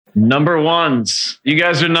Number ones. You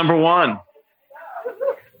guys are number one.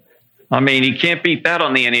 I mean, you can't beat that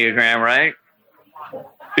on the Enneagram, right?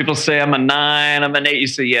 People say I'm a 9, I'm an 8. You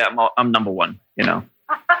say, yeah, I'm number one, you know.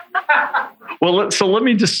 Well, so let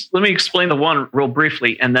me explain the one real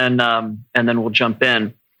briefly, and then we'll jump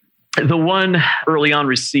in. The one early on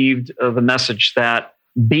received the message that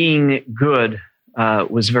being good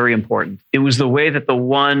was very important. It was the way that the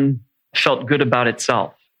one felt good about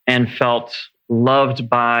itself and felt loved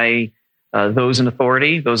by those in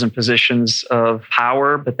authority, those in positions of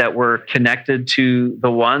power, but that were connected to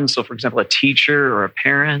the one. So, for example, a teacher or a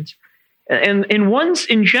parent. And ones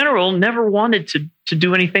in general never wanted to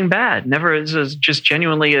do anything bad, never is just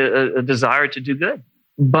genuinely a desire to do good.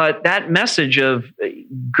 But that message of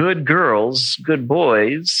good girls, good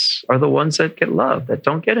boys are the ones that get loved, that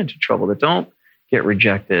don't get into trouble, that don't get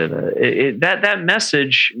rejected. That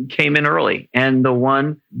message came in early, and the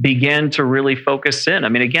one began to really focus in. I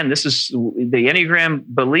mean, again, this is the Enneagram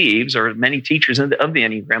believes, or many teachers of the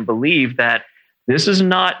Enneagram believe that this is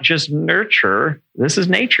not just nurture. This is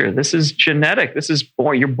nature. This is genetic. This is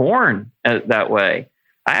born. You're born that way.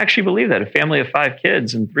 I actually believe that. A family of 5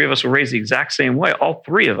 kids, and 3 of us were raised the exact same way. All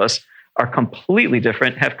 3 of us are completely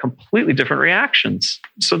different, have completely different reactions.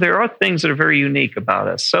 So there are things that are very unique about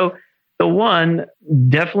us. So the one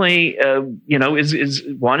definitely, is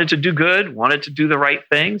wanted to do good, wanted to do the right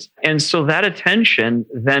things. And so that attention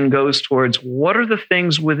then goes towards what are the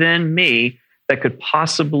things within me that could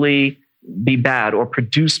possibly be bad or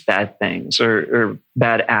produce bad things or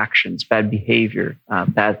bad actions, bad behavior,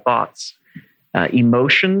 bad thoughts.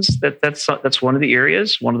 Emotions, that's one of the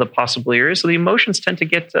areas, one of the possible areas. So the emotions tend to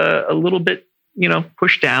get a little bit,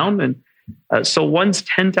 pushed down. And so ones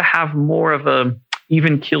tend to have more of a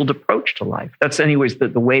even-keeled approach to life. That's anyways the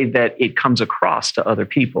way that it comes across to other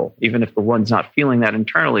people. Even if the one's not feeling that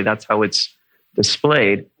internally, that's how it's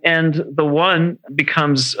displayed. And the one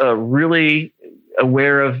becomes really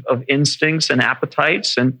aware of instincts and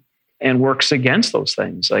appetites and works against those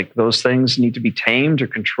things. Like those things need to be tamed or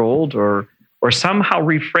controlled or somehow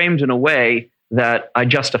reframed in a way that I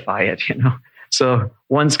justify it, So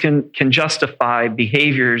ones can justify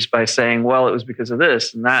behaviors by saying, well, it was because of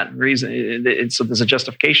this and that reason. So there's a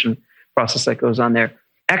justification process that goes on there.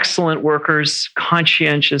 Excellent workers,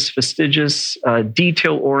 conscientious, fastidious,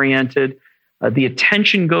 detail-oriented. The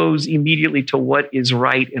attention goes immediately to what is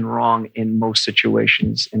right and wrong in most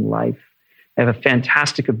situations in life. They have a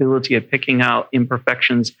fantastic ability at picking out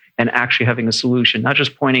imperfections and actually having a solution, not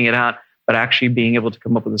just pointing it out, but actually being able to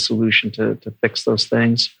come up with a solution to fix those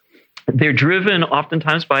things. They're driven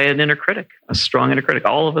oftentimes by an inner critic, a strong inner critic.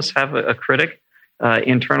 All of us have a critic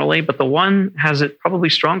internally, but the one has it probably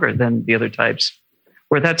stronger than the other types,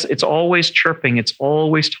 where it's always chirping, it's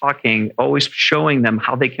always talking, always showing them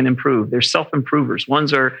how they can improve. They're self-improvers.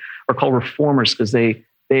 Ones are called reformers because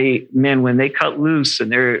when they cut loose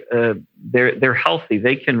and they're healthy,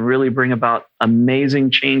 they can really bring about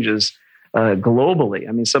amazing changes globally.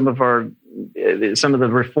 I mean, some of the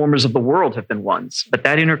reformers of the world have been ones, but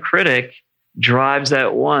that inner critic drives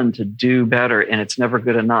that one to do better, and it's never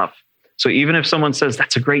good enough. So even if someone says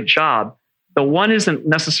that's a great job, the one isn't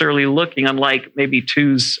necessarily looking, unlike maybe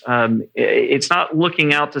twos. It's not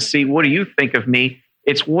looking out to see what do you think of me.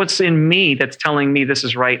 It's what's in me that's telling me this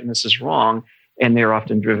is right and this is wrong. And they're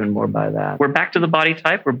often driven more by that. We're back to the body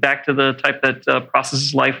type. We're back to the type that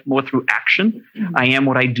processes life more through action. I am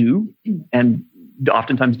what I do, and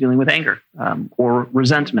oftentimes dealing with anger or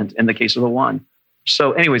resentment in the case of the one.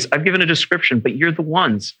 So anyways, I've given a description, but you're the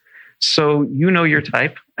ones. So you know your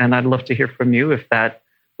type, and I'd love to hear from you if that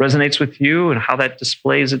resonates with you and how that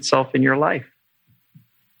displays itself in your life.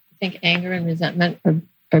 I think anger and resentment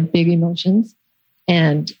are big emotions.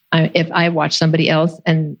 And if I watch somebody else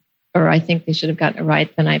or I think they should have gotten it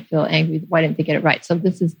right, then I feel angry. Why didn't they get it right? So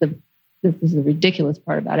this is the ridiculous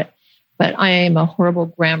part about it. But I am a horrible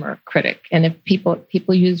grammar critic. And if people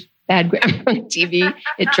use bad grammar on TV,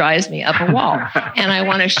 it drives me up a wall. And I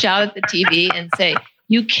want to shout at the TV and say,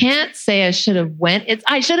 you can't say I should have went. It's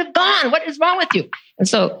I should have gone. What is wrong with you? And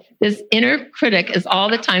so this inner critic is all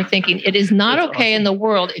the time thinking it is not That's okay awesome. In the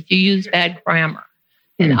world if you use bad grammar.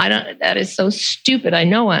 And that is so stupid. I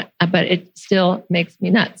know it, but it still makes me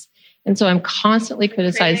nuts. And so I'm constantly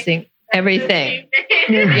criticizing everything.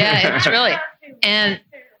 Yeah, it's really. And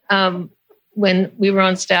when we were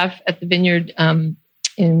on staff at the Vineyard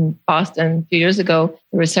in Boston a few years ago,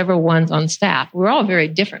 there were several ones on staff. We were all very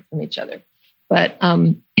different from each other. But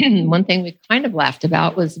one thing we kind of laughed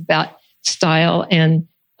about was about style. And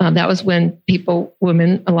that was when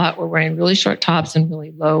women a lot were wearing really short tops and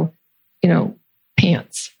really low,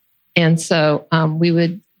 pants. And so we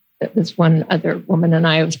would this one other woman and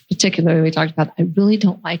I was particularly, we talked about, I really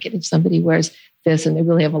don't like it if somebody wears this and they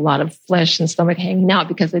really have a lot of flesh and stomach hanging out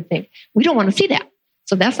because they think we don't want to see that.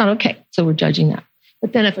 So that's not okay. So we're judging that.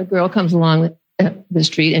 But then if a girl comes along the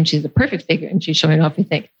street and she's a perfect figure and she's showing off, we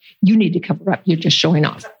think you need to cover up. You're just showing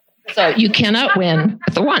off. So you cannot win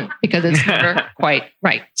with the one because it's never quite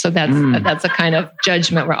right. So that's a kind of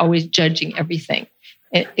judgment. We're always judging everything.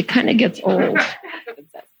 It kind of gets old.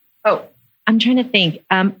 Oh, I'm trying to think.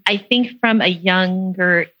 I think from a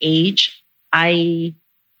younger age, I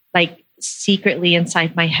secretly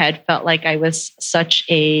inside my head felt like I was such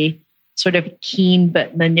a sort of keen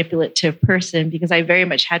but manipulative person because I very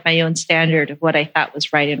much had my own standard of what I thought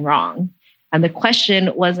was right and wrong. And the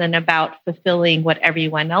question wasn't about fulfilling what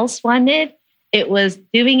everyone else wanted. It was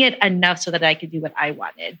doing it enough so that I could do what I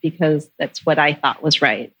wanted because that's what I thought was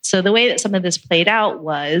right. So the way that some of this played out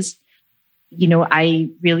was, I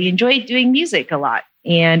really enjoyed doing music a lot.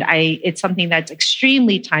 And it's something that's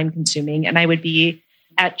extremely time consuming. And I would be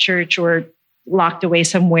at church or locked away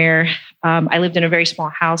somewhere. I lived in a very small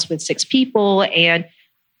house with 6 people. And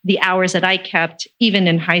the hours that I kept, even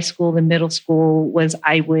in high school and middle school, was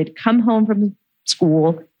I would come home from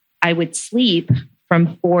school. I would sleep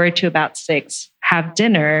from 4 to about 6, have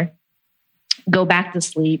dinner, go back to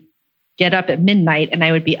sleep, get up at midnight, and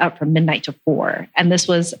I would be up from midnight to 4. And this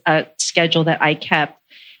was a schedule that I kept.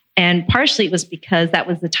 And partially it was because that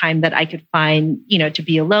was the time that I could find, to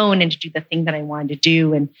be alone and to do the thing that I wanted to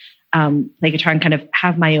do and play guitar and kind of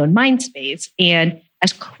have my own mind space. And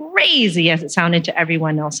as crazy as it sounded to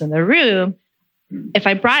everyone else in the room, if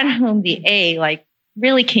I brought home the A,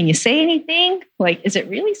 really, can you say anything? Is it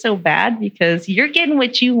really so bad? Because you're getting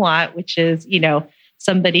what you want, which is,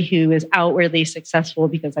 somebody who is outwardly successful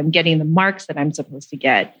because I'm getting the marks that I'm supposed to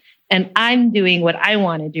get. And I'm doing what I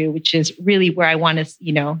want to do, which is really where I want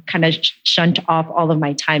to, kind of shunt off all of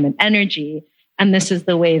my time and energy. And this is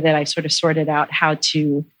the way that I sort of sorted out how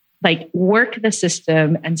to work the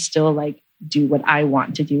system and still do what I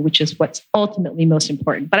want to do, which is what's ultimately most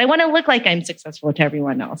important. But I want to look like I'm successful to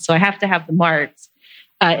everyone else. So I have to have the marks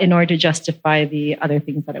in order to justify the other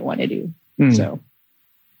things that I want to do. So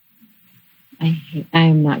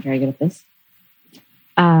I'm not very good at this.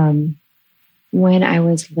 When I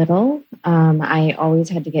was little, I always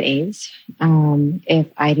had to get A's. If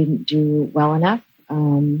I didn't do well enough,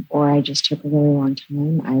 or I just took a really long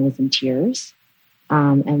time, I was in tears.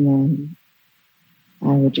 And then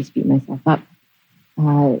I would just beat myself up.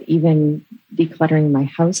 Even decluttering my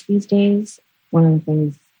house these days, one of the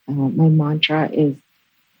things, my mantra is,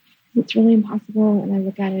 it's really impossible. And I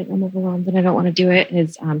look at it, I'm overwhelmed and I don't want to do it,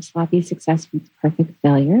 is sloppy success beats perfect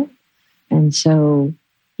failure. And so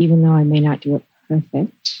even though I may not do it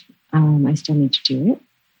perfect, I still need to do it.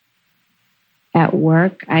 At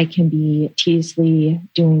work, I can be tediously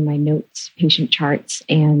doing my notes, patient charts,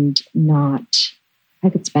 and I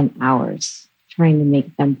could spend hours trying to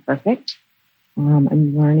make them perfect.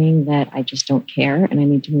 I'm learning that I just don't care and I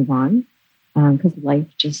need to move on because life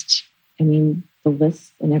the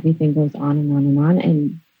lists and everything goes on and on and on.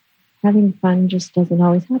 And having fun just doesn't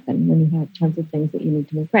always happen when you have tons of things that you need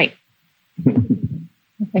to make right.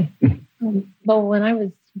 Okay. Well, when I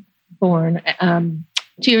was born,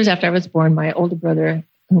 2 years after I was born, my older brother,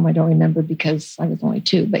 whom I don't remember because I was only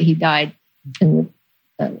 2, but he died and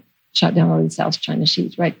shot down over the South China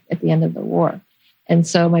Sea right at the end of the war. And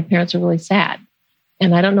so my parents were really sad.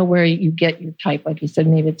 And I don't know where you get your type. Like you said,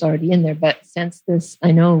 maybe it's already in there. But since this,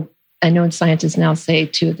 I know scientists now say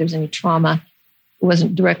too, if there's any trauma, it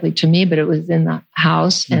wasn't directly to me, but it was in the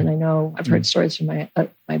house. And I know I've heard stories from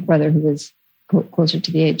my brother who was closer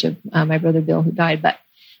to the age of my brother Bill who died, but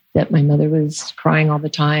that my mother was crying all the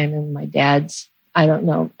time. And my dad's, I don't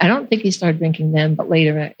know. I don't think he started drinking then, but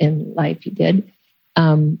later in life he did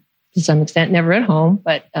to some extent, never at home,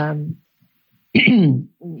 but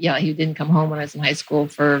yeah, he didn't come home when I was in high school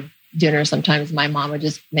for dinner. Sometimes my mom would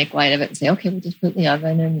just make light of it and say, okay, we'll just put it in the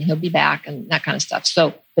oven and he'll be back and that kind of stuff.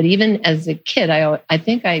 So, but even as a kid, I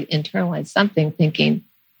think I internalized something thinking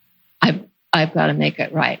I've got to make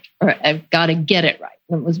it right, or I've got to get it right.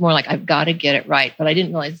 And it was more like, I've got to get it right. But I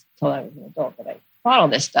didn't realize until I was an adult that I thought all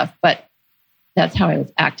this stuff, but that's how I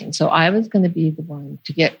was acting. So I was going to be the one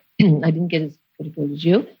to get, I didn't get as good a grade as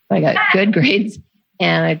you, but I got good grades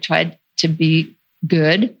and I tried to be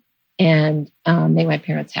good and make my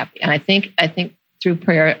parents happy. And I think through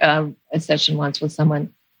prayer, a session once with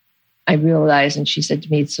someone, I realized, and she said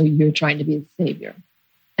to me, so you're trying to be the savior.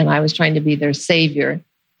 And I was trying to be their savior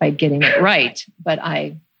by getting it right. But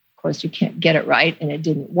of course, you can't get it right. And it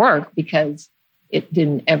didn't work because it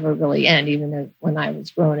didn't ever really end. Even when I was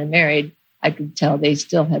grown and married, I could tell they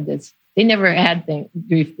still had this they never had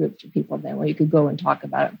grief groups for people then where you could go and talk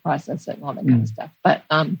about it and process it and all that kind of stuff. But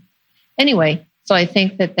anyway, so I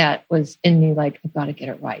think that was in me, like, I've got to get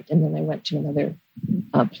it right. And then I went to another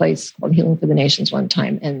place called Healing for the Nations one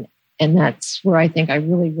time. And that's where I think I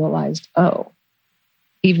really realized, oh,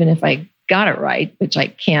 even if I got it right, which I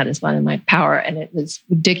can't, it's not in my power. And it was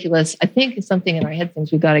ridiculous. I think it's something in our head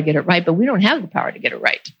thinks we've got to get it right, but we don't have the power to get it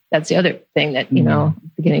right. That's the other thing that, I'm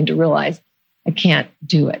beginning to realize I can't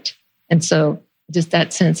do it. And so just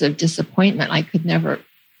that sense of disappointment, I could never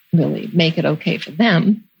really make it okay for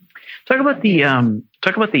them. Talk about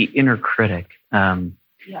the inner critic.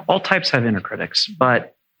 All types have inner critics,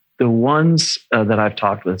 but the ones that I've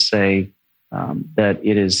talked with say that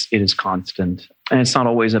it is constant, and it's not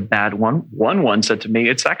always a bad one. One said to me,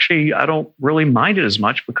 "It's actually I don't really mind it as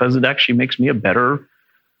much because it actually makes me a better,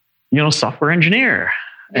 software engineer,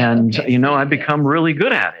 and I become really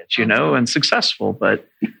good at it, and successful." But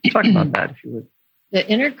talk about that if you would. The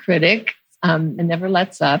inner critic it never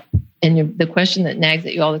lets up, and the question that nags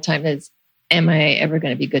at you all the time is, am I ever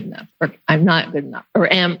going to be good enough? Or I'm not good enough?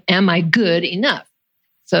 Or am I good enough?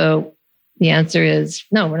 So the answer is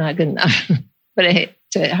no, we're not good enough. But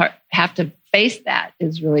to have to face that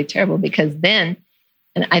is really terrible, because then,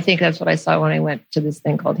 and I think that's what I saw when I went to this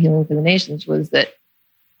thing called Healing for the Nations, was that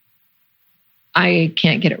I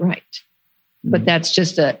can't get it right. But that's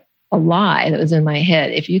just a lie that was in my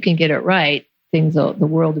head. If you can get it right, the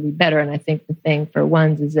world will be better. And I think the thing for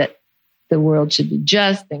ones is that the world should be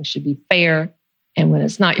just, things should be fair. And when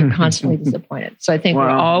it's not, you're constantly disappointed. So I think we're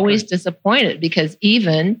always disappointed, because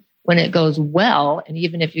even when it goes well, and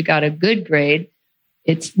even if you got a good grade,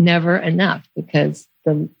 it's never enough, because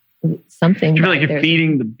something. You feel like you're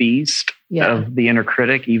feeding the beast of the inner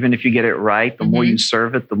critic. Even if you get it right, the more you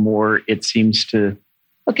serve it, the more it seems to.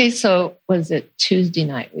 Okay, so was it Tuesday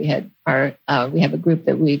night? We had we have a group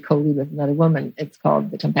that we co-lead with another woman. It's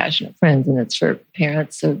called the Compassionate Friends, and it's for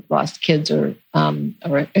parents who've lost kids, or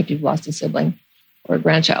if you've lost a sibling or a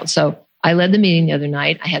grandchild. So I led the meeting the other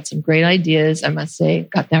night. I had some great ideas. I must say,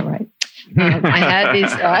 got that right. I had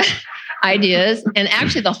these ideas, and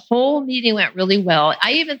actually the whole meeting went really well.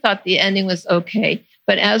 I even thought the ending was okay.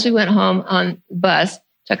 But as we went home on the bus,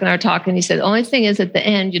 Chuck and I were talking, he said, the only thing is at the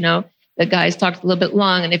end, the guys talked a little bit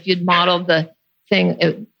long. And if you'd modeled the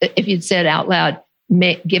thing, if you'd said out loud,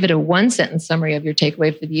 give it a 1-sentence summary of your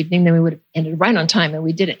takeaway for the evening, then we would have ended right on time. And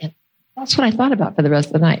we did it. And that's what I thought about for the rest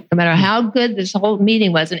of the night. No matter how good this whole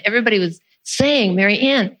meeting was, and everybody was saying, Mary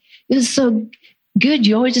Ann, it was so good.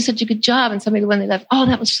 You always did such a good job. And somebody, when they left, oh,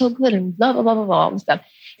 that was so good, and blah, blah, blah, blah, blah, all this stuff.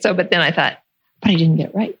 So, but then I thought, but I didn't get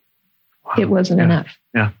it right. Wow. It wasn't enough.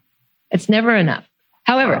 Yeah. It's never enough.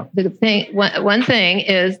 However, one thing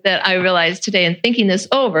is that I realized today in thinking this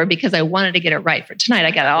over, because I wanted to get it right for tonight,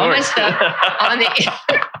 I got all my stuff on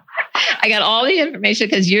I got all the information,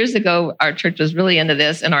 because years ago, our church was really into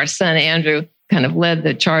this, and our son, Andrew, kind of led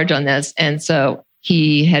the charge on this. And so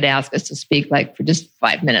he had asked us to speak for just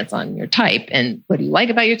 5 minutes on your type, and what do you like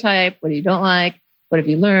about your type? What do you don't like? What have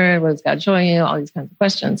you learned? What is God showing you? All these kinds of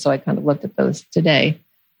questions. So I kind of looked at those today.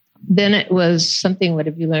 Then it was something, what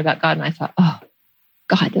have you learned about God? And I thought, oh,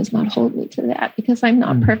 God does not hold me to that, because I'm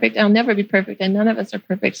not perfect. I'll never be perfect, and none of us are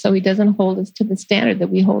perfect. So he doesn't hold us to the standard that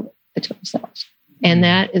we hold it to ourselves. And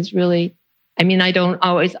that is really, I don't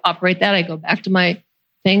always operate that. I go back to my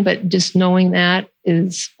thing, but just knowing that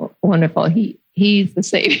is wonderful. He's the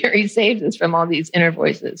Savior. He saves us from all these inner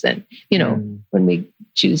voices. And, when we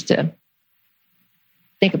choose to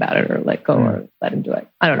think about it or let go or let him do it,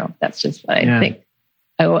 I don't know. That's just what I think.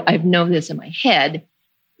 I've known this in my head.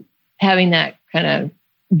 Having that kind of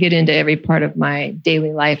get into every part of my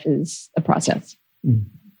daily life is a process.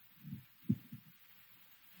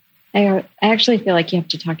 I actually feel like you have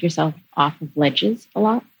to talk yourself off of ledges a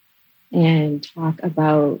lot, and talk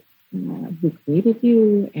about who created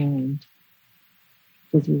you, and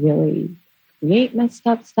did you really create messed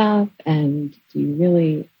up stuff, and did you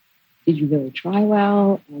really try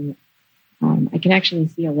well? And I can actually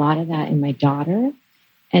see a lot of that in my daughter.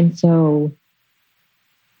 And so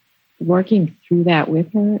working through that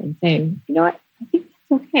with her and saying, you know what, I think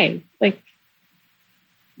that's okay.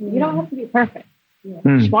 You don't have to be perfect.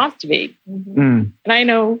 She wants to be. And I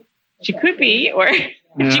know she could be, or she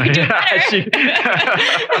could do better.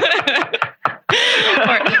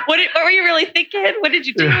 Or were you really thinking? What did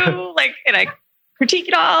you do? And I critique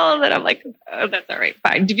it all. And I'm like, oh, that's all right.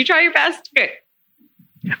 Fine. Did you try your best? Good.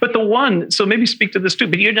 But so maybe speak to this too,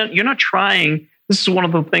 but you're not trying. This is one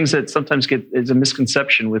of the things that sometimes is a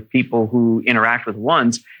misconception with people who interact with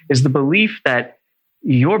ones, is the belief that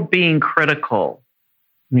you're being critical,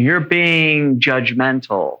 you're being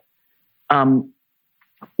judgmental.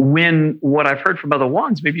 when what I've heard from other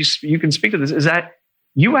ones, maybe you can speak to this, is that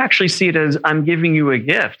you actually see it as I'm giving you a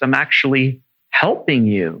gift. I'm actually helping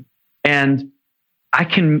you. And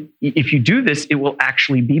if you do this, it will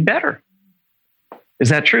actually be better. Is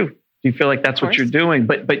that true? Do you feel like that's what you're doing?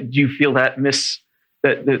 But do you feel that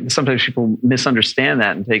sometimes people misunderstand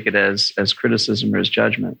that and take it as criticism or as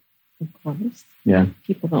judgment? Of course. Yeah.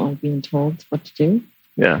 People don't like being told what to do.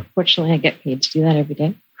 Yeah. Fortunately, I get paid to do that every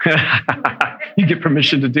day. You get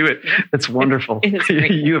permission to do it. That's wonderful. It is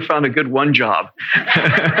great. You have found a good one job.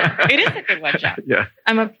 It is a good one job. Yeah.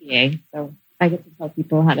 I'm a PA, so I get to tell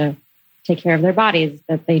people how to take care of their bodies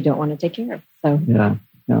that they don't want to take care of. So yeah.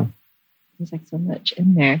 There's like so much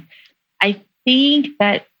in there. I think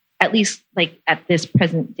that at least like at this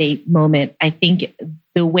present date moment, I think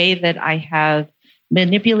the way that I have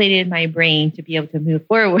manipulated my brain to be able to move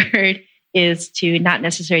forward is to not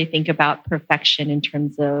necessarily think about perfection in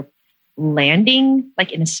terms of landing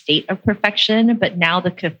like in a state of perfection, but now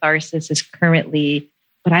the catharsis is currently,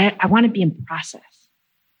 but I want to be in process.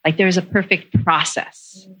 Like there's a perfect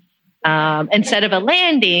process. Instead of a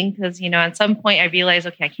landing, because, at some point I realized,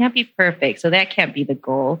 okay, I can't be perfect. So that can't be the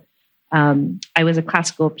goal. I was a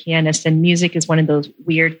classical pianist, and music is one of those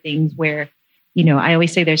weird things where, I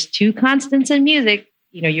always say there's two constants in music.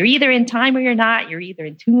 You're either in time or you're not. You're either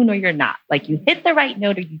in tune or you're not. Like you hit the right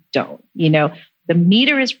note or you don't. The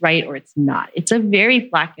meter is right or it's not. It's a very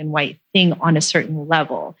black and white thing on a certain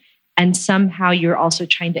level. And somehow you're also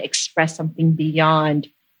trying to express something beyond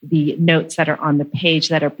the notes that are on the page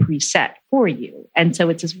that are preset for you. And so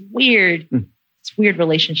it's this weird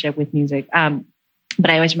relationship with music. But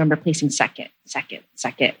I always remember placing second.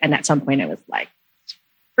 And at some point I was like,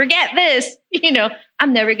 forget this,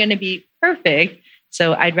 I'm never going to be perfect.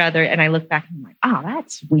 So I'd rather, and I look back and I'm like, oh,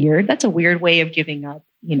 that's weird. That's a weird way of giving up,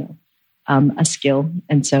 a skill.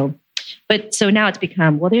 And so now it's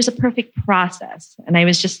become, well, there's a perfect process. And I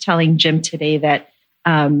was just telling Jim today that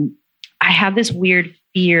I have this weird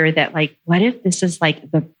fear that like, what if this is like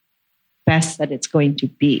the best that it's going to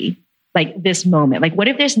be? Like this moment, like what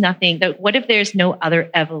if there's nothing, what if there's no other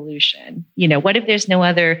evolution? What if there's no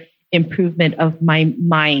other improvement of my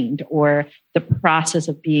mind or the process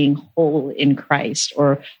of being whole in Christ?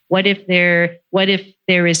 Or what if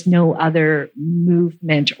there is no other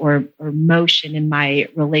movement or motion in my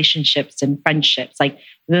relationships and friendships? Like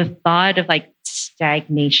the thought of like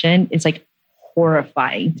stagnation is like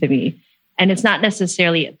horrifying to me. And it's not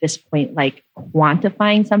necessarily at this point, like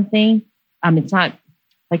quantifying something. It's not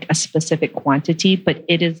like a specific quantity, but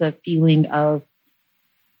it is a feeling of,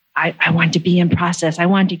 I want to be in process. I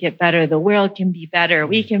want to get better. The world can be better.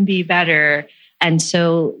 We can be better. And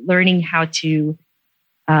so learning how to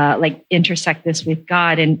like intersect this with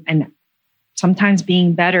God and sometimes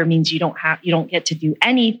being better means you don't get to do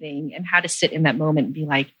anything, and how to sit in that moment and be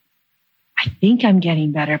like, I think I'm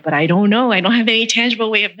getting better, but I don't know. I don't have any tangible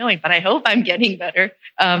way of knowing, but I hope I'm getting better.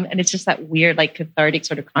 And it's just that weird, like cathartic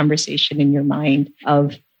sort of conversation in your mind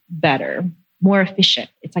of better, more efficient.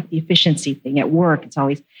 It's like the efficiency thing at work. It's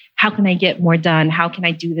always, how can I get more done? How can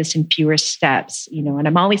I do this in fewer steps? And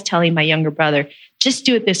I'm always telling my younger brother, just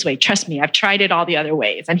do it this way. Trust me, I've tried it all the other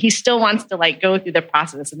ways. And he still wants to like go through the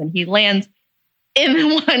process. And then he lands in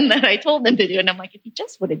the one that I told him to do. And I'm like, if you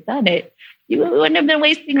just would have done it, you wouldn't have been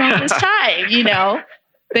wasting all this time,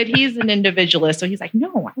 But he's an individualist. So he's like, no,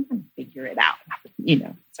 I want to figure it out.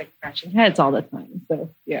 It's like crashing heads all the time. So,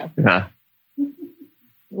 yeah.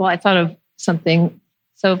 Well, I thought of something.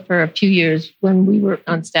 So for a few years, when we were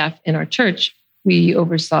on staff in our church, we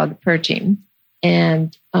oversaw the prayer team,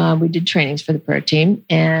 and we did trainings for the prayer team.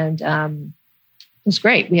 And it was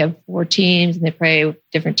great. We have 4 teams, and they pray with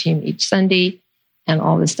a different team each Sunday and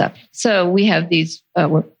all this stuff. So we have these,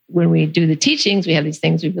 when we do the teachings, we have these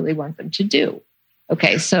things we really want them to do.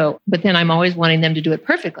 Okay, but then I'm always wanting them to do it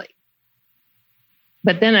perfectly.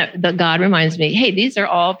 But then God reminds me, hey, these are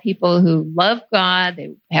all people who love God.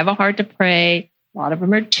 They have a heart to pray. A lot of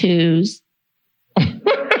them are 2s.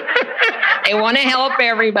 They want to help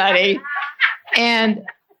everybody. And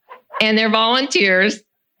they're volunteers.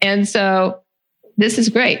 And so this is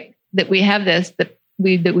great that we have this, that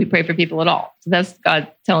we pray for people at all. So that's God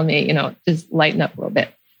telling me, just lighten up a little bit.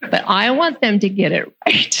 But I want them to get it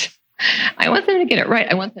right. I want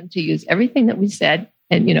them to use everything that we said.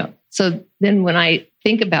 And, so then when I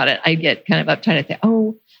think about it, I get kind of uptight. I think,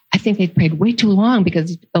 I think they prayed way too long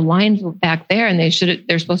because the lines were back there and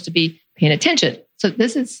they're supposed to be paying attention. So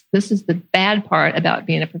this is the bad part about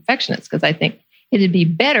being a perfectionist, because I think it'd be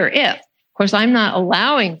better if, of course, I'm not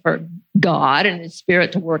allowing for God and His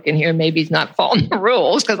Spirit to work in here. Maybe He's not following the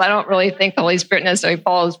rules, because I don't really think the Holy Spirit necessarily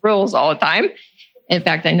follows rules all the time. In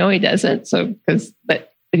fact, I know He doesn't.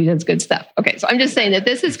 But but he does good stuff. Okay, so I'm just saying that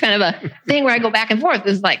this is kind of a thing where I go back and forth.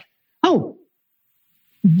 It's like, oh,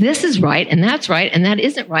 this is right, and that's right, and that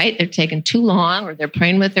isn't right. They're taking too long, or they're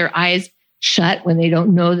praying with their eyes shut when they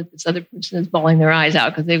don't know that this other person is bawling their eyes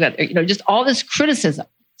out because they've got their, just all this criticism.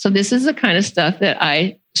 So this is the kind of stuff that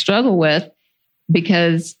I struggle with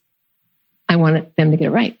because I want them to get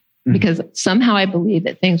it right. Mm-hmm. Because somehow I believe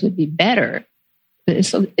that things would be better. But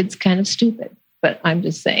it's kind of stupid. But I'm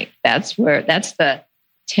just saying that's the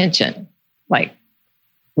tension. Like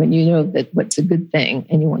when you know that what's a good thing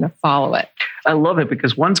and you want to follow it. I love it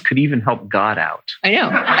because ones could even help God out. I know.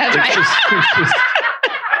 That's right.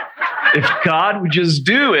 If God would just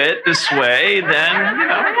do it this way, then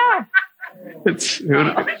it would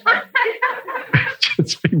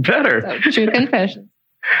just be better. So, true confession.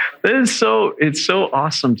 It's so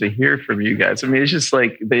awesome to hear from you guys. I mean, it's just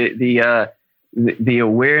like the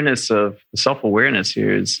awareness of the self-awareness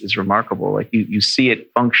here is remarkable. Like you see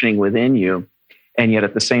it functioning within you, and yet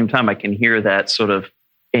at the same time, I can hear that sort of.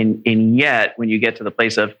 And yet, when you get to the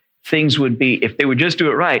place of things would be, if they would just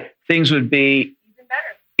do it right, things would be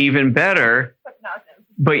even better.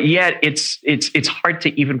 But yet, it's hard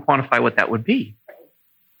to even quantify what that would be.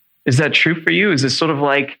 Is that true for you? Is it sort of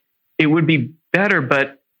like it would be better,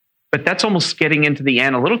 but that's almost getting into the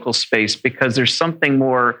analytical space because there's something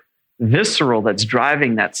more visceral that's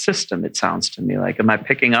driving that system, it sounds to me like. Am I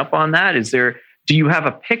picking up on that? Do you have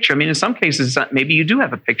a picture? I mean, in some cases, maybe you do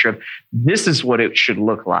have a picture of this is what it should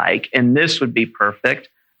look like, and this would be perfect.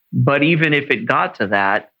 But even if it got to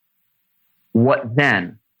that, what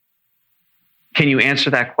then? Can you answer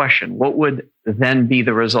that question? What would then be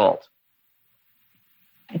the result?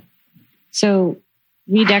 So,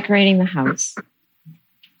 redecorating the house.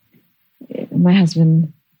 My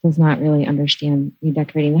husband does not really understand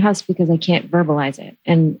redecorating the house because I can't verbalize it.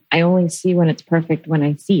 And I only see when it's perfect when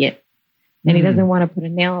I see it. And he doesn't want to put a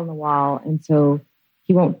nail on the wall. And so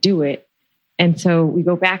he won't do it. And so we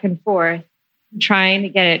go back and forth trying to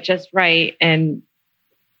get it just right.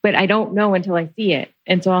 But I don't know until I see it.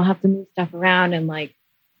 And so I'll have to move stuff around and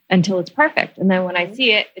until it's perfect. And then when I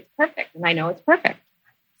see it, it's perfect. And I know it's perfect.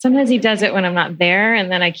 Sometimes he does it when I'm not there, and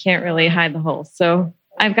then I can't really hide the holes. So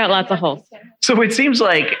I've got lots of holes. So it seems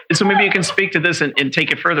like, so maybe you can speak to this and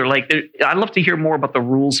take it further. Like, I'd love to hear more about the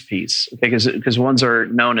rules piece, because ones are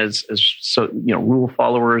known as rule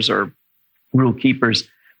followers or rule keepers.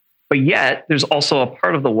 But yet there's also a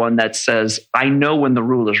part of the one that says, I know when the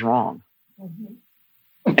rule is wrong.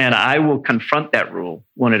 Mm-hmm. And I will confront that rule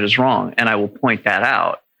when it is wrong, and I will point that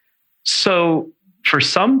out. So for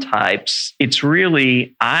some types, it's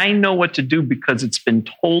really, I know what to do because it's been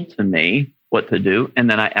told to me what to do, and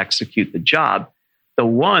then I execute the job. The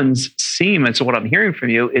ones seem, and so what I'm hearing from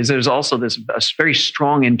you is there's also a very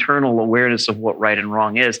strong internal awareness of what right and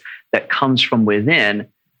wrong is that comes from within,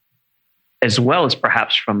 as well as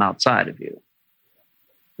perhaps from outside of you.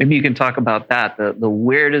 Maybe you can talk about that. The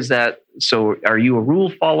where does that, so are you a rule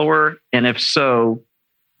follower? And if so,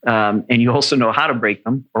 and you also know how to break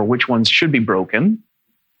them or which ones should be broken,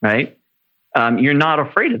 right? You're not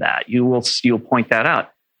afraid of that. You'll point that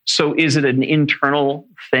out. So is it an internal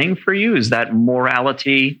thing for you? Is that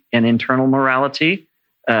morality and internal morality?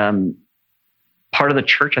 Part of the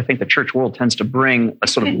church, I think the church world tends to bring a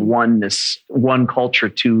sort of oneness, one culture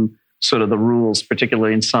to sort of the rules,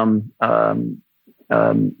 particularly in some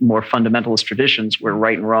more fundamentalist traditions where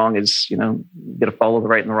right and wrong is, you got to follow the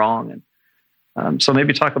right and the wrong. And so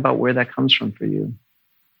maybe talk about where that comes from for you.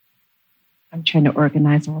 I'm trying to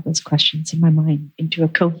organize all those questions in my mind into a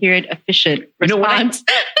coherent, efficient response.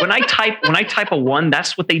 When I type a one,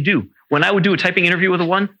 that's what they do. When I would do a typing interview with a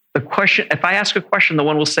one, the question, if I ask a question, the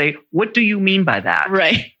one will say, "What do you mean by that?"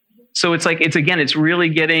 Right. So it's like, it's really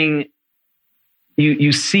getting,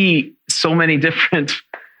 you see so many different,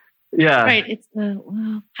 yeah. Right. It's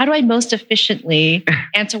how do I most efficiently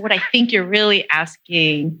answer what I think you're really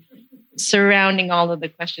asking, surrounding all of the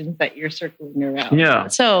questions that you're circling around? Yeah.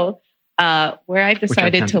 So, where I've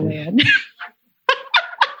decided to land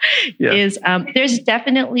is there's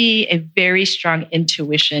definitely a very strong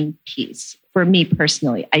intuition piece for me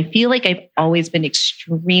personally. I feel like I've always been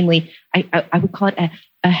extremely, I would call it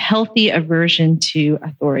a healthy aversion to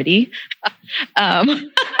authority.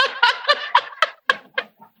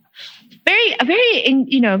 Very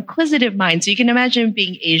inquisitive mind. So you can imagine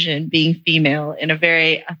being Asian, being female in a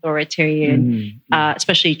very authoritarian,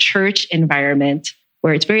 especially church environment,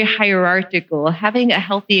 where it's very hierarchical. Having a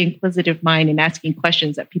healthy, inquisitive mind and asking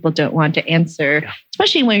questions that people don't want to answer,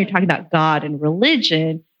 especially when you're talking about God and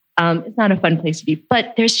religion, it's not a fun place to be.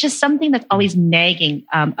 But there's just something that's always nagging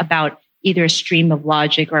about either a stream of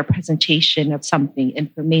logic or a presentation of something,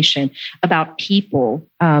 information about people.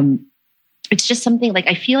 It's just something like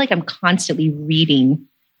I feel like I'm constantly reading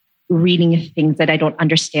things that I don't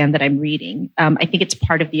understand that I'm reading. I think it's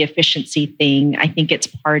part of the efficiency thing. I think it's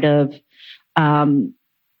part of,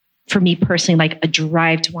 for me personally, like a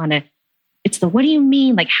drive to want to, it's the, what do you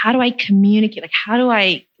mean? Like, how do I communicate? Like, how do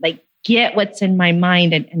I like get what's in my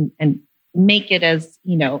mind and make it as,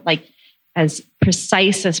 like as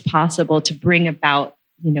precise as possible to bring about,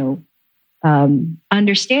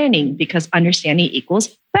 understanding, because understanding equals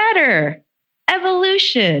better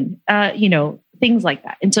evolution, things like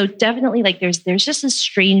that. And so definitely like there's just a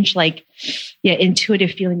strange, like,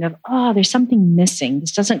 intuitive feeling of, oh, there's something missing.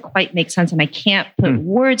 This doesn't quite make sense. And I can't put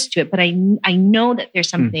words to it, but I know that there's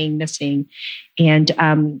something missing. And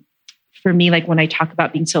for me, like when I talk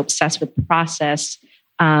about being so obsessed with process,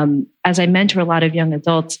 as I mentor a lot of young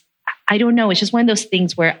adults, I don't know. It's just one of those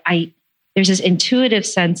things where there's this intuitive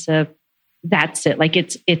sense of, that's it. Like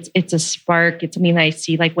it's a spark. It's something that I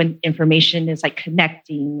see like when information is like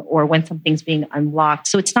connecting or when something's being unlocked.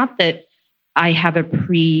 So it's not that I have a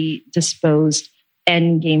predisposed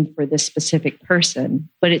end game for this specific person,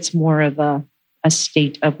 but it's more of a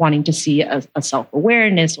state of wanting to see a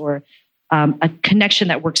self-awareness or a connection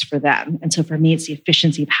that works for them. And so for me, it's the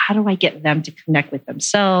efficiency of how do I get them to connect with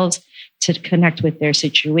themselves, to connect with their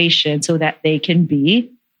situation so that they can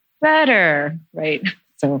be better, right?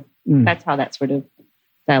 So that's how that sort of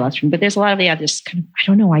dialogues from. But there's a lot of I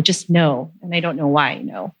don't know. I just know, and I don't know why I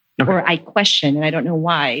know, or I question and I don't know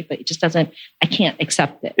why. But it just doesn't. I can't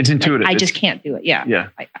accept it. It's intuitive. I just can't do it. Yeah. Yeah.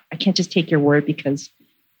 I can't just take your word because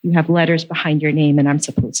you have letters behind your name and I'm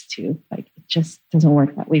supposed to. Like it just doesn't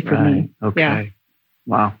work that way for me. Okay. Yeah.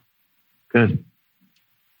 Wow. Good.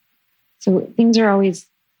 So things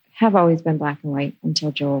have always been black and white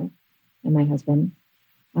until Joel and my husband.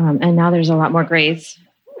 And now there's a lot more grays,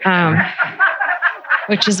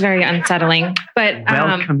 which is very unsettling. But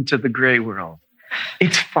welcome to the gray world.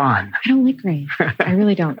 It's fun. I don't like gray. I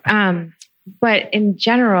really don't. But in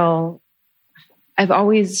general, I've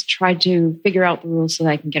always tried to figure out the rules so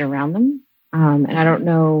that I can get around them. And I don't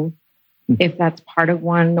know if that's part of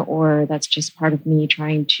one or that's just part of me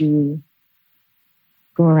trying to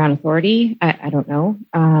go around authority. I don't know.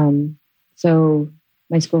 So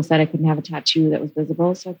my school said I couldn't have a tattoo that was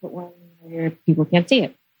visible, so I put one where people can't see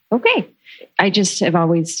it. Okay. I just have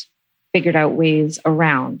always figured out ways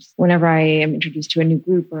around. Whenever I am introduced to a new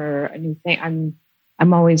group or a new thing,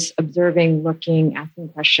 I'm always observing, looking, asking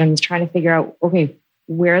questions, trying to figure out, okay,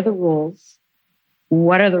 where are the rules?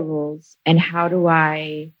 What are the rules? And how do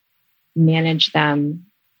I manage them?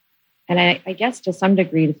 And I guess to some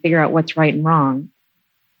degree to figure out what's right and wrong.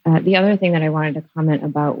 The other thing that I wanted to comment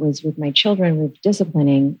about was with my children, with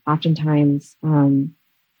disciplining, oftentimes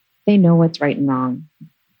they know what's right and wrong.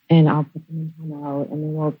 And I'll put them in time out and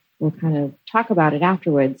then we'll kind of talk about it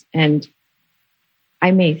afterwards. And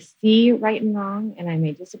I may see right and wrong and I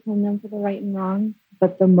may discipline them for the right and wrong,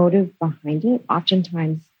 but the motive behind it,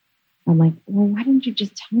 oftentimes I'm like, well, why didn't you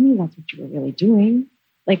just tell me that's what you were really doing?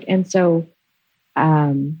 And so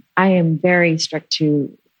I am very strict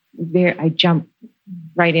I jump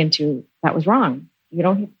right into that was wrong. You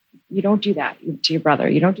don't do that to your brother.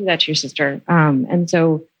 You don't do that to your sister. And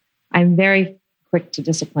so I'm very quick to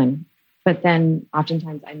discipline, but then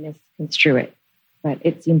oftentimes I misconstrue it, but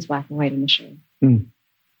it seems black and white initially. I'm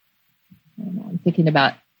thinking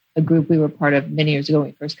about a group we were part of many years ago when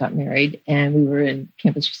we first got married, and we were in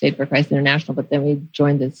Campus Crusade for Christ International, but then we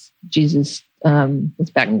joined this Jesus, it's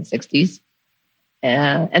back in the 60s.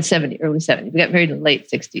 At early 70s. We got married in the late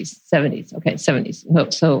 60s, 70s. Okay,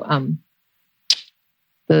 70s. So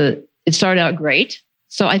it started out great.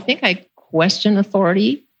 So I think I question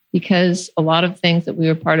authority because a lot of things that we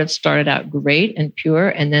were part of started out great and pure,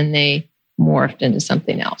 and then they morphed into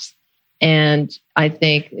something else. And I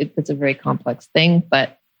think it's a very complex thing,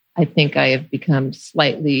 but I think I have become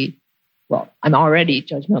I'm already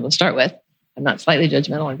judgmental to start with. I'm not slightly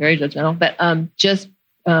judgmental, I'm very judgmental, but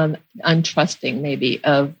untrusting maybe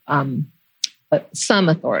of some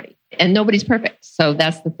authority. And nobody's perfect. So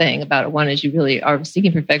that's the thing about it. One is you really are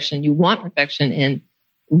seeking perfection. You want perfection in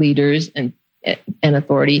leaders and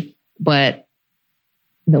authority, but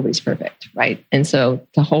nobody's perfect, right? And so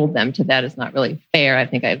to hold them to that is not really fair. I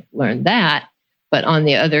think I've learned that. But on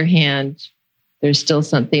the other hand, there's still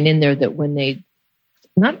something in there that when they,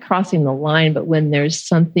 not crossing the line, but when there's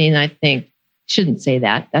something I think shouldn't say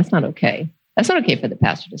that, that's not okay. That's not okay for the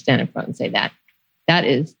pastor to stand in front and say that.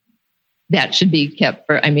 That should be kept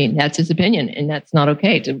that's his opinion, and that's not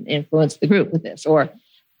okay to influence the group with this. Or,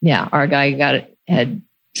 our guy had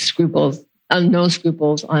scruples no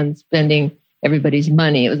scruples on spending everybody's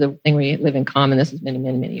money. It was a thing where you live in common. This was many,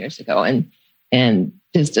 many, many years ago. And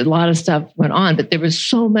just a lot of stuff went on, but there was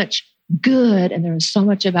so much good and there was so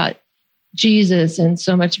much about Jesus and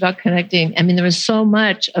so much about connecting. I mean, there was so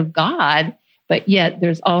much of God, but yet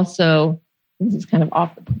there's also, this is kind of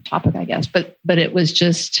off the topic, I guess, but it was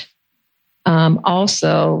just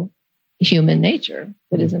also human nature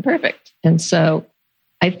that isn't perfect. And so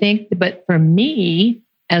I think, but for me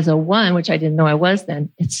as a one, which I didn't know I was then,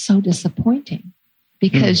 it's so disappointing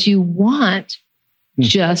because you want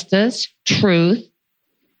justice, truth,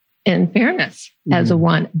 and fairness as a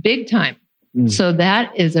one, big time. So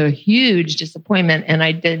that is a huge disappointment. And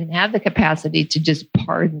I didn't have the capacity to just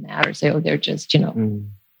pardon that or say, oh, they're just,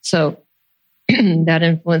 So that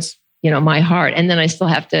influenced, my heart. And then I still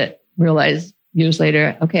have to realize years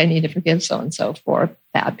later, okay, I need to forgive so-and-so for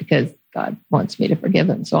that because God wants me to forgive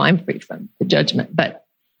them. So I'm free from the judgment. But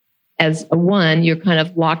as a one, you're kind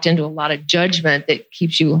of locked into a lot of judgment that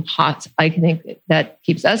keeps you hot. I think that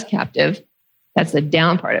keeps us captive. That's the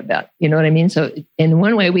down part of that. You know what I mean? So in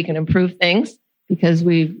one way, we can improve things because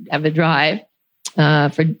we have a drive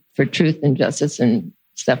for truth and justice and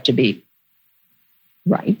stuff to be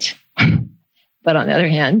right. But on the other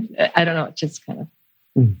hand, I don't know. It's just kind of,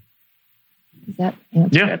 does that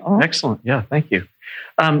answer it all? Excellent. Yeah, thank you.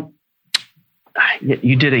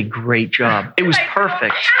 You did a great job. It was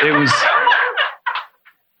perfect. It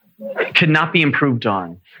could not be improved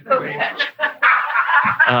on.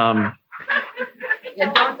 Yeah,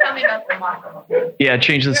 don't tell me about the model. Yeah,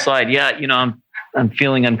 change the slide. Yeah, I'm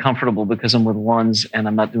feeling uncomfortable because I'm with ones and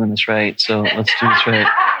I'm not doing this right. So let's do this right.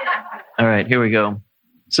 All right, here we go.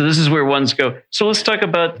 So this is where ones go. So let's talk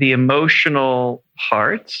about the emotional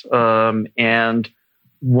part. And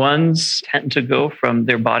ones tend to go from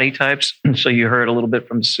their body types. So you heard a little bit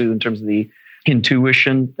from Sue in terms of the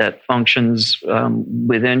intuition that functions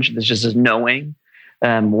within. There's just a knowing.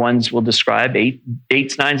 Ones will describe,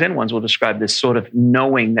 eights, nines, and ones will describe this sort of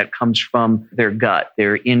knowing that comes from their gut,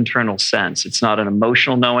 their internal sense. It's not an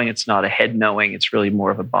emotional knowing. It's not a head knowing. It's really more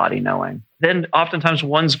of a body knowing. Then oftentimes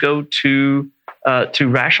ones go to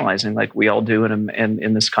rationalizing, like we all do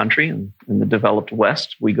in this country and in the developed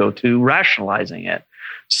West. We go to rationalizing it.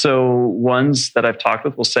 So ones that I've talked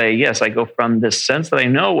with will say, yes, I go from this sense that I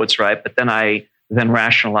know what's right, but then I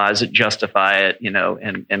rationalize it, justify it,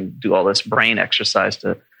 and do all this brain exercise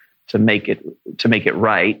to make it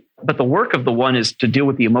right. But the work of the one is to deal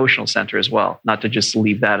with the emotional center as well, not to just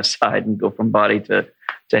leave that aside and go from body to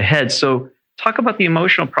head. So talk about the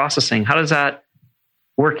emotional processing. How does that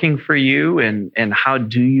working for you, and how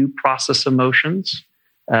do you process emotions?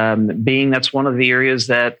 Being that's one of the areas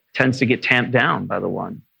that tends to get tamped down by the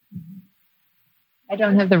one. I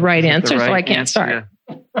don't have the right answer, so I can't start.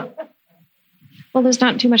 Yeah. Well, there's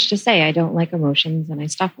not too much to say. I don't like emotions and I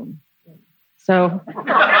stuff them. So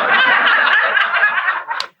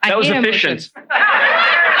that was efficient.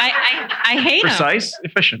 I hate them. Precise,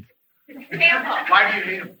 efficient. Why do you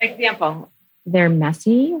hate them? Example. They're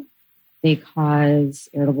messy. They cause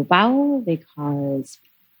irritable bowel. They cause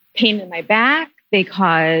Pain in my back. They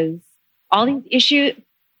cause all these issues.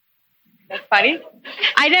 That's funny.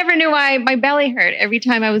 I never knew why my belly hurt every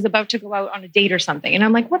time I was about to go out on a date or something. And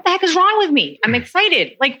I'm like, what the heck is wrong with me? I'm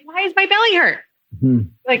excited. Like, why is my belly hurt?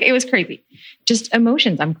 Like, it was crazy. Just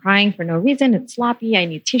emotions. I'm crying for no reason. It's sloppy. I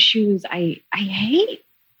need tissues. I hate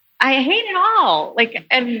it all. Like,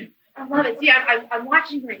 and I love it. See, I'm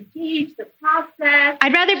watching her engage the process.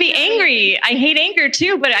 I'd rather be angry. I hate anger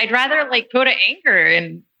too, but I'd rather go to anger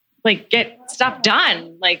and get stuff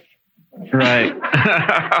done. Right.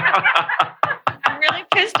 I'm really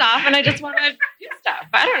pissed off and I just want to do stuff.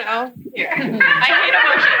 I don't know. Here. I hate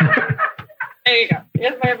emotion. There you go.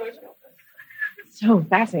 Here's my emotional. So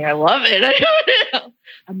fascinating. I love it. I don't know.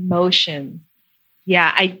 Emotion.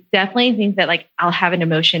 Yeah, I definitely think that I'll have an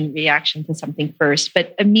emotion reaction to something first,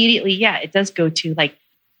 but immediately, yeah, it does go to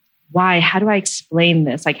why? How do I explain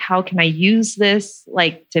this? How can I use this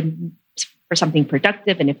for something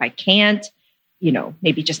productive? And if I can't,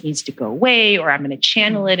 maybe it just needs to go away, or I'm going to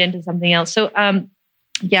channel it into something else. So,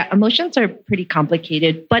 yeah, emotions are pretty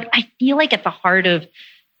complicated, but I feel at the heart of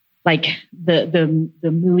the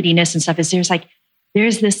moodiness and stuff is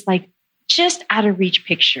there's this just out of reach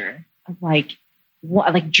picture of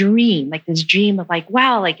dream, this dream of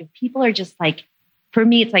wow, if people are just for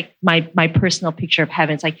me, it's my personal picture of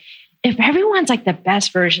heaven. It's if everyone's the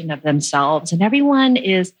best version of themselves and everyone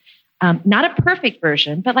is not a perfect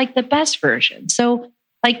version, but the best version. So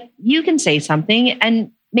you can say something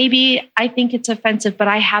and maybe I think it's offensive, but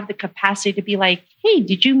I have the capacity to be hey,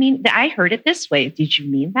 did you mean that? I heard it this way. Did you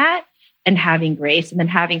mean that? And having grace, and then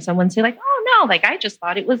having someone say oh no, like I just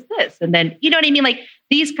thought it was this. And then, you know what I mean? Like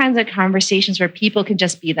these kinds of conversations where people can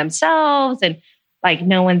just be themselves and like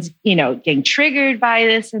no one's, getting triggered by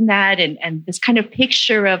this and that. And this kind of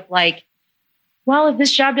picture of like, well, if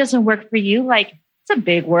this job doesn't work for you, like it's a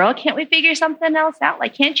big world. Can't we figure something else out?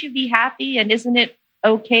 Like, can't you be happy? And isn't it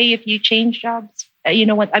okay if you change jobs? You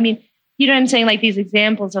know what I mean? You know what I'm saying? Like these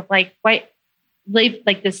examples of like, why,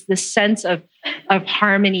 like this sense of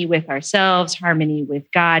harmony with ourselves, harmony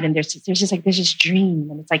with God. And there's this dream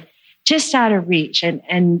and it's like just out of reach. And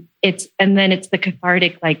then it's the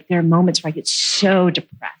cathartic, like there are moments where I get so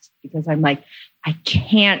depressed because I'm like, I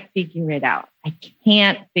can't figure it out.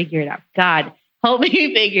 God, help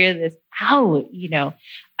me figure this out,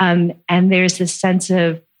 and there's this sense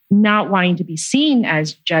of not wanting to be seen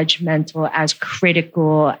as judgmental, as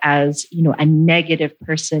critical, as, a negative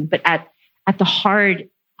person. But at the heart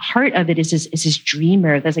of it is this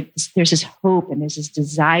dreamer. There's this hope and there's this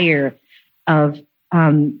desire of,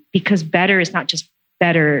 because better is not just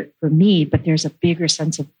better for me, but there's a bigger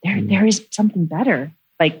sense of there is something better.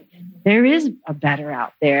 Like there is a better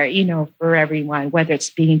out there, for everyone, whether it's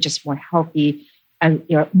being just more healthy and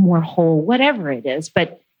more whole, whatever it is.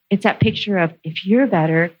 But it's that picture of if you're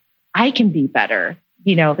better, I can be better,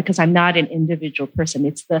 because I'm not an individual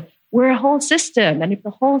person. We're a whole system. And if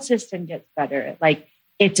the whole system gets better, like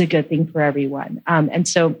it's a good thing for everyone. And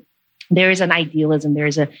so there is an idealism.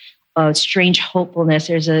 There's a strange hopefulness.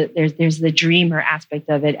 There's the dreamer aspect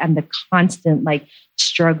of it and the constant like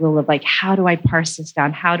struggle of like, how do I parse this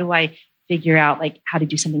down? How do I figure out like how to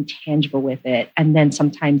do something tangible with it? And then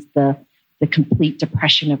sometimes the complete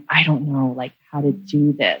depression of, I don't know, like how to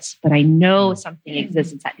do this, but I know something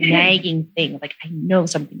exists. It's that nagging thing. Like I know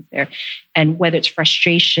something's there. And whether it's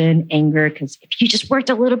frustration, anger, because if you just worked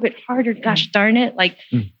a little bit harder, gosh darn it, like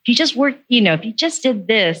if you just worked, if you just did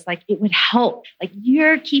this, like it would help. Like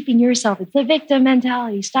you're keeping yourself, it's a victim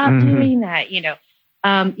mentality. Stop doing that,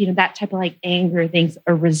 that type of like anger things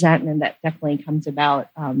or resentment that definitely comes about.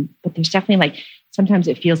 But there's definitely like, sometimes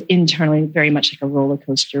it feels internally very much like a roller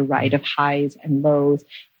coaster ride of highs and lows.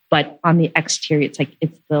 But on the exterior, it's like,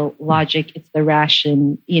 it's the logic, it's the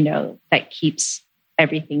ration, that keeps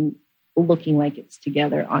everything looking like it's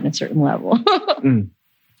together on a certain level.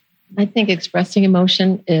 I think expressing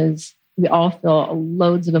emotion we all feel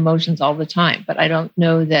loads of emotions all the time, but I don't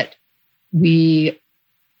know that when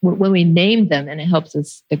we name them and it helps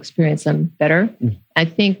us experience them better. I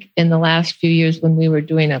think in the last few years when we were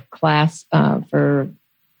doing a class I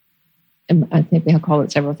think we called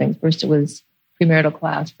it several things. First, it was premarital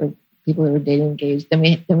class for people who were dating engaged. Then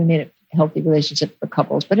we made it healthy relationship for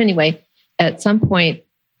couples. But anyway, at some point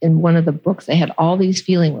in one of the books, they had all these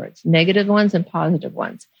feeling words, negative ones and positive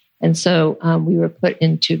ones. And so we were put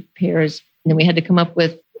into pairs and then we had to come up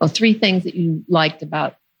with 3 things that you liked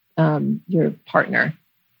about your partner.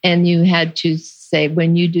 And you had to say,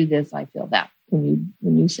 when you do this, I feel that. When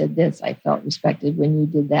you said this, I felt respected. When you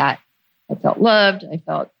did that, I felt loved. I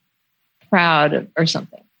felt proud or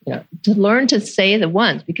something. To learn to say the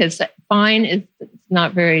ones, because fine is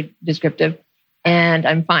not very descriptive and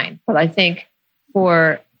I'm fine. But I think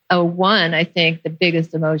for a 1, I think the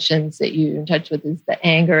biggest emotions that you're in touch with is the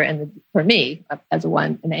anger and for me as a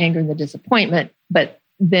 1, an anger and the disappointment. But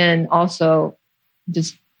then also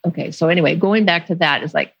just, okay. So anyway, going back to that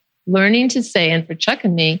is like learning to say, and for Chuck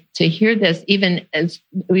and me to hear this, even as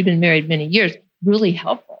we've been married many years, really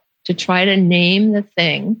helpful to try to name the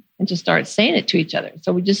thing and to start saying it to each other.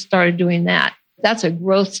 So we just started doing that. That's a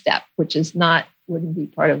growth step, which wouldn't be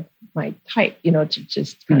part of my type, to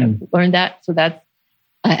just kind of learn that. So that's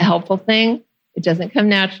a helpful thing. It doesn't come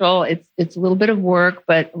natural. It's a little bit of work,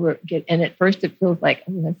 but and at first it feels like,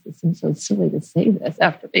 oh, this seems so silly to say this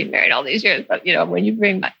after being married all these years. But, when you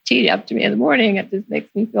bring my tea up to me in the morning, it just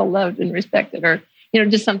makes me feel loved and respected, or,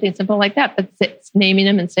 just something simple like that. But naming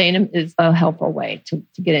them and saying them is a helpful way to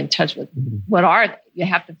get in touch with what are they. You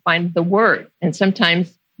have to find the word. And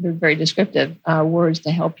sometimes they're very descriptive words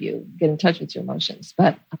to help you get in touch with your emotions.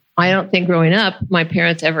 But I don't think growing up, my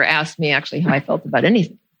parents ever asked me actually how I felt about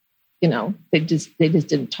anything. They just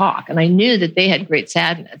didn't talk. And I knew that they had great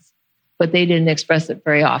sadness, but they didn't express it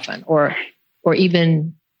very often. Or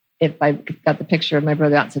even if I got the picture of my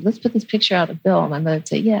brother out and said, let's put this picture out of Bill. And my mother would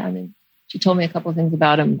say, yeah. I mean, she told me a couple of things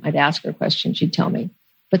about him. I'd ask her a question. She'd tell me.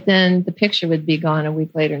 But then the picture would be gone a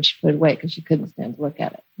week later and she put it away because she couldn't stand to look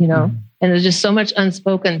at it, And there's just so much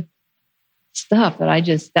unspoken stuff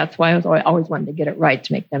that that's why I always wanted to get it right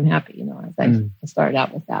to make them happy, as I started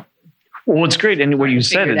out with that. Well, it's great. And what you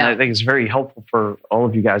said, and I think it's very helpful for all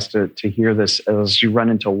of you guys to hear this as you run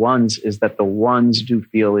into 1s, is that the 1s do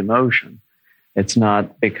feel emotion. It's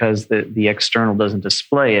not because the external doesn't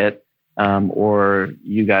display it. or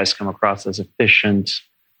you guys come across as efficient,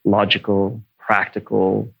 logical,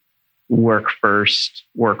 practical, work first,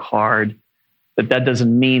 work hard. But that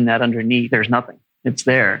doesn't mean that underneath there's nothing. It's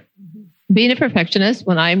there. Being a perfectionist,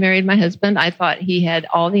 when I married my husband, I thought he had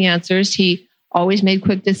all the answers. He always made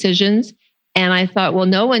quick decisions. And I thought, well,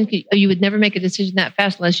 you would never make a decision that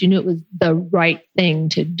fast unless you knew it was the right thing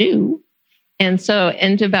to do. And so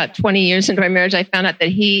into about 20 years into our marriage, I found out that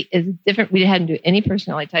he is different. We hadn't do any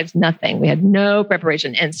personality types, nothing. We had no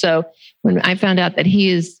preparation. And so when I found out that he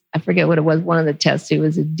is, I forget what it was, one of the tests, he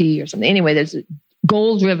was a D or something. Anyway, there's a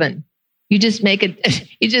goal driven. You just make a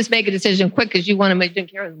decision quick because you want to make, don't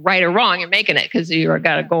care if it's right or wrong. You're making it because you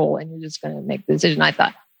got a goal and you're just going to make the decision. I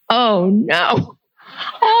thought, oh no.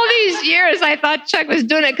 All these years, I thought Chuck was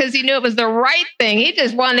doing it because he knew it was the right thing. He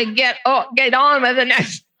just wanted to get on with the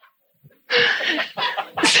next.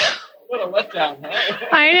 What a letdown, huh?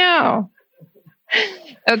 I know.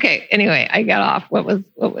 Okay. Anyway, I got off. What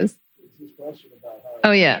was?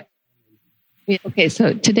 Oh yeah. Okay.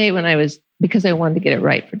 So today, because I wanted to get it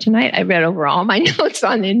right for tonight, I read over all my notes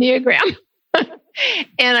on the Enneagram,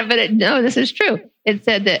 no, this is true. It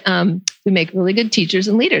said that we make really good teachers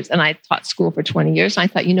and leaders, and I taught school for 20 years. And I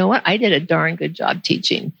thought, you know what? I did a darn good job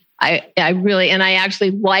teaching. I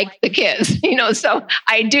actually like the kids, so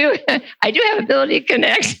I do have ability to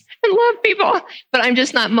connect and love people, but I'm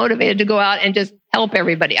just not motivated to go out and just help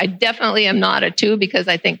everybody. I definitely am not a 2 because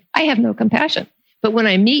I think I have no compassion. But when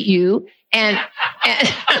I meet you and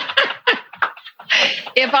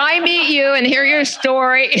if I meet you and hear your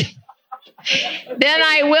story, then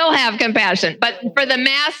I will have compassion. But for the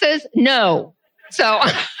masses, no. So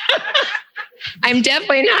I'm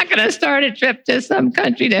definitely not going to start a trip to some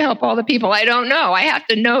country to help all the people I don't know. I have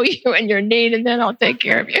to know you and your need, and then I'll take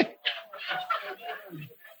care of you.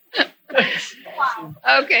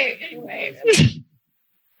 Okay, anyway.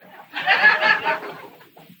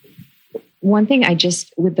 One thing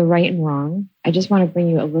with the right and wrong, I just want to bring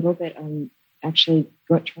you a little bit actually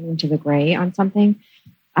turning to the gray on something.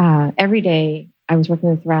 Every day I was working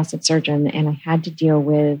with a thoracic surgeon and I had to deal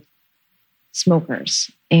with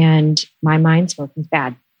smokers, and my mind smoke is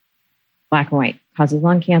bad. Black and white, causes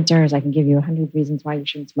lung cancer. I can give you 100 reasons why you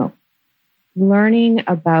shouldn't smoke. Learning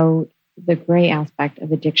about the gray aspect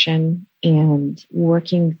of addiction and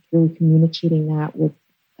working through communicating that with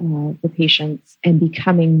the patients and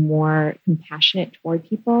becoming more compassionate toward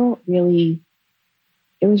people,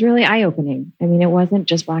 it was really eye-opening. I mean, it wasn't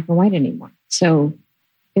just black and white anymore. So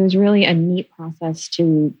it was really a neat process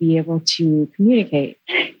to be able to communicate.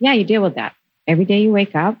 Yeah, you deal with that. Every day you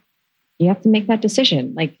wake up, you have to make that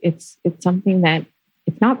decision. Like it's something that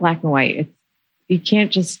it's not black and white. You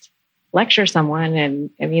can't just lecture someone. And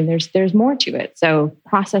I mean, there's more to it. So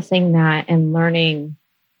processing that and learning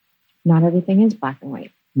not everything is black and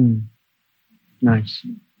white. Nice.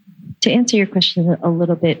 To answer your question a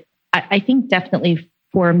little bit, I think definitely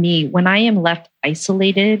for me, when I am left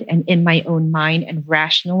isolated and in my own mind and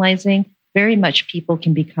rationalizing, very much people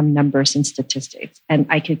can become numbers and statistics, and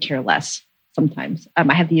I could care less sometimes.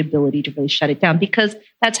 I have the ability to really shut it down because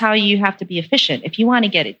that's how you have to be efficient. If you want to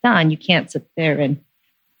get it done, you can't sit there and,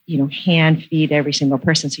 hand feed every single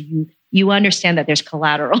person. So you understand that there's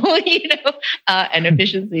collateral, and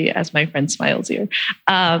efficiency, as my friend smiles here.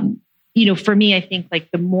 For me, I think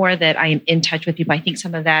like the more that I am in touch with people, I think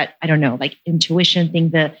some of that, I don't know, like intuition thing,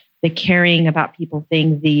 the caring about people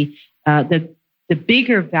thing, the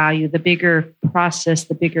bigger value, the bigger process,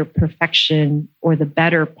 the bigger perfection, or the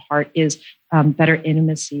better part is better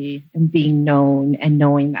intimacy and being known and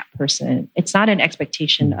knowing that person. It's not an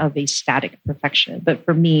expectation of a static perfection, but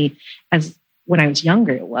for me, as when I was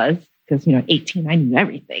younger, it was. Because, 18, I knew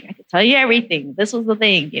everything. I could tell you everything. This was the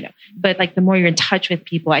thing, But like the more you're in touch with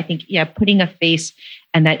people, I think, putting a face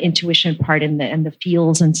and that intuition part and the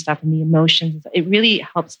feels and stuff and the emotions, it really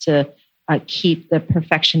helps to keep the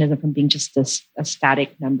perfectionism from being just a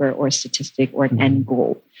static number or a statistic or an end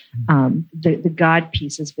goal. The God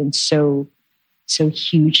piece has been so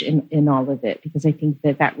huge in all of it, because I think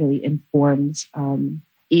that really informs,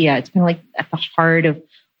 it's kind of like at the heart of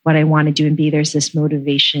what I want to do and be. There's this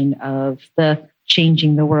motivation of the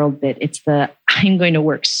changing the world bit. It's I'm going to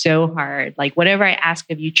work so hard. Like whatever I ask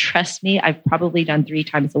of you, trust me, I've probably done 3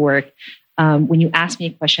 times the work. When you ask me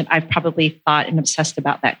a question, I've probably thought and obsessed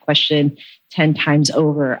about that question 10 times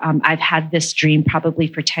over. I've had this dream probably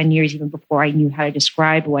for 10 years, even before I knew how to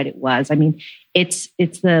describe what it was. I mean, it's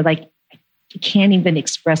the, like, you can't even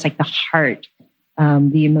express like the heart,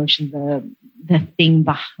 the emotion, the thing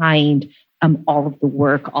behind all of the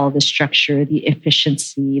work, all of the structure, the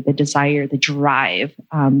efficiency, the desire, the drive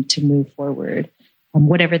to move forward,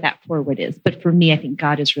 whatever that forward is. But for me, I think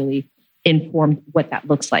God has really inform what that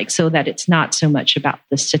looks like, so that it's not so much about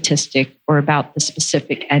the statistic or about the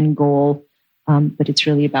specific end goal, but it's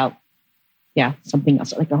really about, something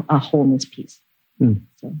else, like a wholeness piece. So,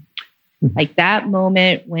 like that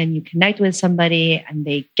moment when you connect with somebody and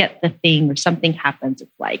they get the thing or something happens,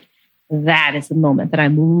 it's like, that is the moment that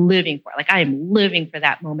I'm living for. Like I am living for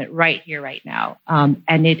that moment right here, right now.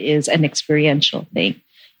 And it is an experiential thing.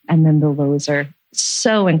 And then the lows are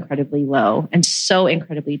so incredibly low and so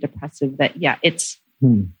incredibly depressive that, it's,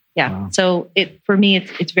 Wow. So for me,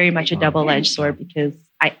 it's very much a double-edged sword, because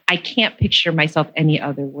I can't picture myself any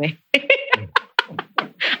other way.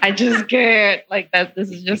 I just can't, like that.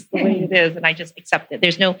 This is just the way it is. And I just accept it.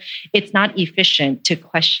 It's not efficient to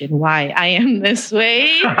question why I am this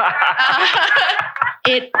way.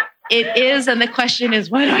 It is. And the question is,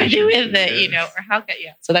 what do I do with it? Or how can,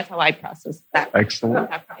 So that's how I process that. Excellent.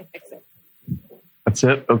 That's how I fix it. That's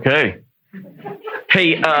it. Okay.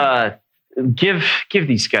 Hey, give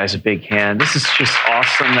these guys a big hand. This is just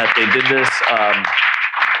awesome that they did this.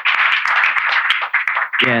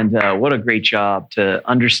 And what a great job to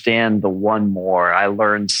understand the one more. I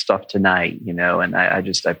learned stuff tonight, and I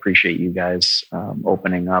appreciate you guys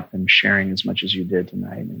opening up and sharing as much as you did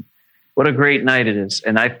tonight. And what a great night it is.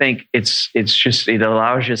 And I think it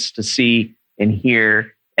allows us to see and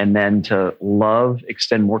hear, and then to love,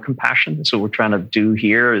 extend more compassion. That's what we're trying to do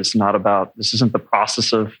here. This isn't the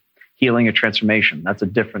process of healing or transformation. That's a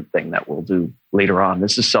different thing that we'll do later on.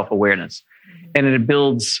 This is self-awareness. And it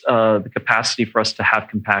builds the capacity for us to have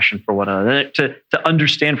compassion for one another, to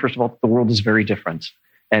understand, first of all, that the world is very different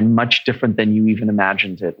and much different than you even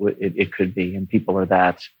imagined it could be. And people are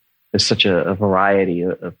that. There's such a variety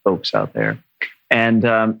of folks out there.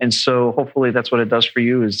 And so hopefully that's what it does for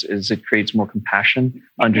you is it creates more compassion,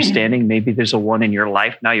 understanding. Maybe there's a one in your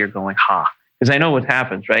life. Now you're going, because I know what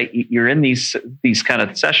happens, right? You're in these kind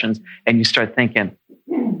of sessions and you start thinking,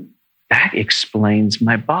 that explains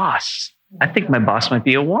my boss. I think my boss might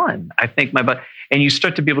be a one. And you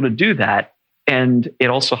start to be able to do that. And it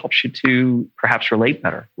also helps you to perhaps relate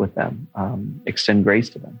better with them, extend grace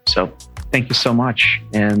to them. So thank you so much,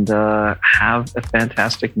 and have a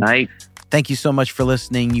fantastic night. Thank you so much for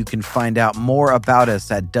listening. You can find out more about us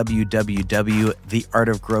at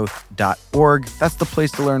www.theartofgrowth.org. That's the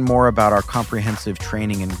place to learn more about our comprehensive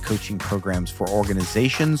training and coaching programs for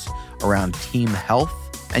organizations around team health.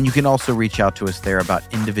 And you can also reach out to us there about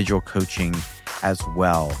individual coaching as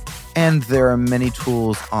well. And there are many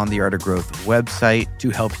tools on the Art of Growth website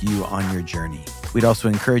to help you on your journey. We'd also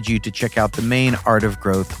encourage you to check out the main Art of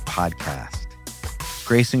Growth podcast.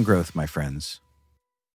 Grace and growth, my friends.